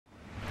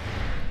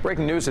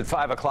Breaking news at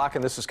 5 o'clock,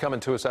 and this is coming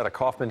to us out of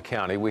Kaufman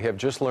County. We have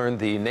just learned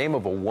the name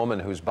of a woman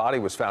whose body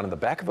was found in the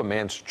back of a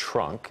man's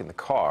trunk in the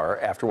car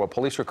after what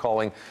police are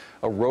calling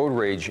a road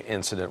rage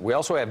incident. We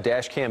also have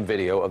dash cam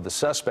video of the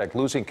suspect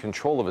losing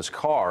control of his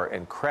car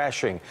and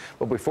crashing.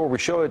 But before we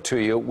show it to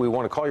you, we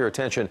want to call your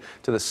attention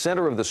to the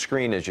center of the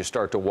screen as you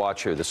start to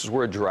watch here. This is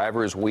where a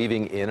driver is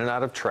weaving in and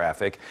out of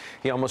traffic.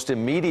 He almost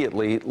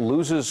immediately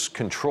loses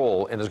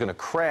control and is going to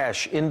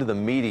crash into the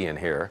median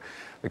here.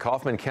 The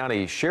Kaufman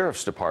County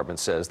Sheriff's Department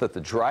says that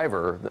the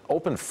driver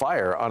opened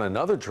fire on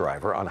another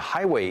driver on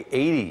Highway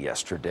 80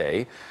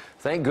 yesterday.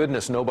 Thank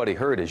goodness nobody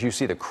hurt as you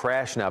see the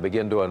crash now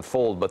begin to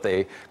unfold, but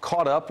they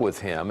caught up with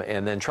him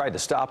and then tried to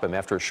stop him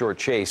after a short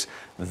chase.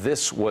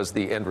 This was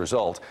the end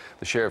result.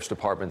 The Sheriff's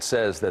Department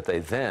says that they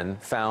then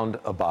found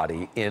a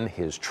body in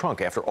his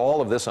trunk after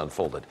all of this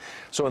unfolded.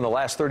 So in the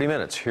last 30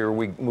 minutes, here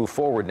we move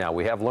forward now,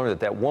 we have learned that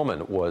that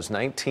woman was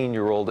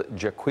 19-year-old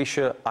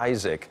Quisha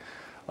Isaac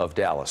of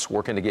Dallas.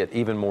 Working to get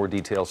even more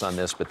details on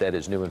this, but that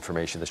is new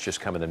information that's just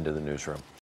coming into the newsroom.